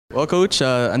Well, Coach,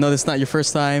 I know this is not your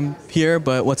first time here,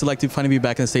 but what's it like to finally be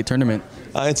back in the state tournament?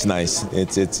 It's nice.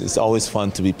 It's always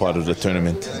fun to be part of the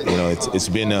tournament. You know, it's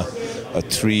been a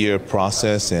 3-year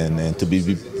process, and to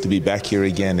be back here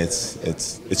again, it's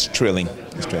thrilling.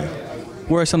 It's thrilling.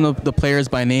 Who are some of the players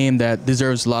by name that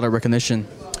deserves a lot of recognition?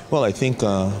 Well, I think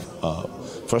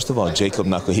first of all, Jacob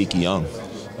Nakahiki Young.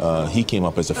 He came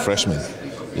up as a freshman,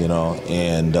 you know,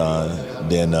 and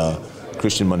then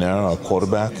Christian Monera, our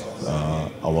quarterback.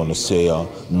 I want to say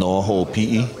Noah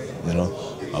Ho'opi'i, you know,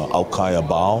 Aukai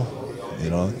Abao, you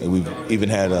know. And we've even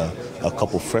had a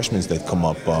couple freshmen that come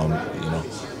up, you know.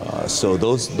 So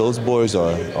those boys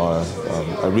are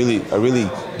I really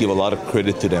give a lot of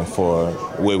credit to them for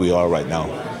where we are right now.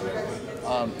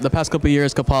 The past couple of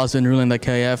years, Kapal's been ruling the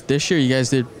KF. This year, you guys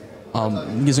did,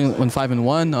 you guys went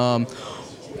 5-1.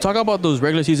 Talk about those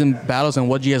regular season battles and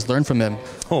what you guys learned from them.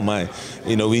 Oh my,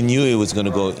 you know, we knew it was going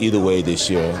to go either way this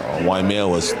year. Waimea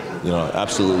was, you know,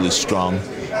 absolutely strong.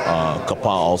 Kapal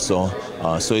also.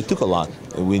 So it took a lot.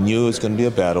 We knew it was going to be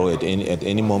a battle at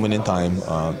any moment in time.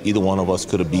 Either one of us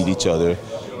could have beat each other.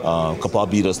 Kapal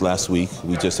beat us last week.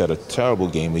 We just had a terrible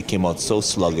game. We came out so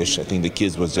sluggish. I think the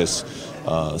kids was just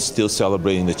still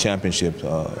celebrating the championship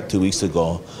 2 weeks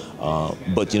ago.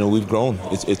 But, you know, we've grown.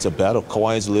 It's a battle.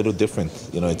 Kauai is a little different.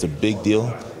 You know, it's a big deal,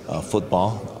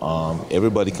 football.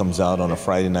 Everybody comes out on a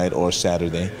Friday night or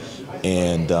Saturday.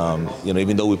 And, you know,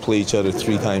 even though we play each other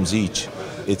 3 times each,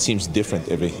 it seems different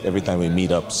every time we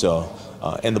meet up. So,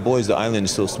 and the boys, the island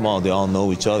is so small, they all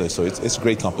know each other. So it's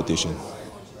great competition.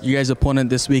 You guys' opponent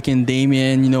this weekend,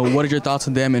 Damien, you know, what are your thoughts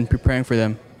on them and preparing for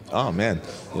them? Oh, man.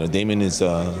 You know, Damien is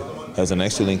has an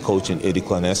excellent coach in Eddie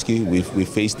Klaneski. We've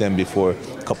faced them before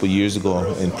a couple years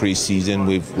ago in preseason.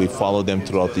 We've followed them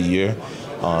throughout the year.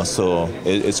 So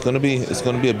it's going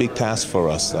to be a big task for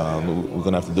us. We're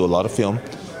going to have to do a lot of film,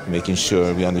 making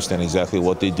sure we understand exactly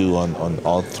what they do on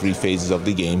all 3 phases of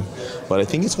the game. But I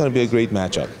think it's going to be a great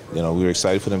matchup. You know, we're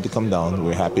excited for them to come down.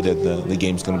 We're happy that the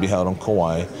game's going to be held on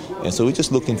Kauai. And so we're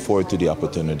just looking forward to the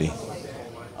opportunity.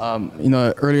 You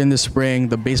know, earlier in the spring,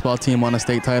 the baseball team won a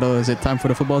state title. Is it time for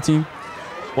the football team?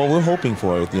 Well, we're hoping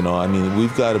for it. You know, I mean,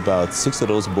 we've got about 6 of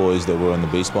those boys that were on the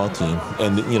baseball team.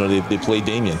 And, you know, they played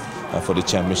Damien for the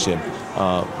championship.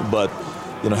 But,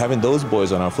 you know, having those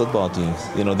boys on our football team,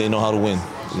 you know, they know how to win.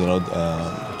 You know,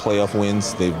 playoff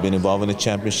wins. They've been involved in the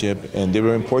championship, and they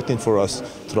were important for us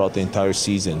throughout the entire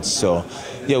season. So,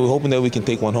 yeah, we're hoping that we can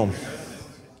take one home.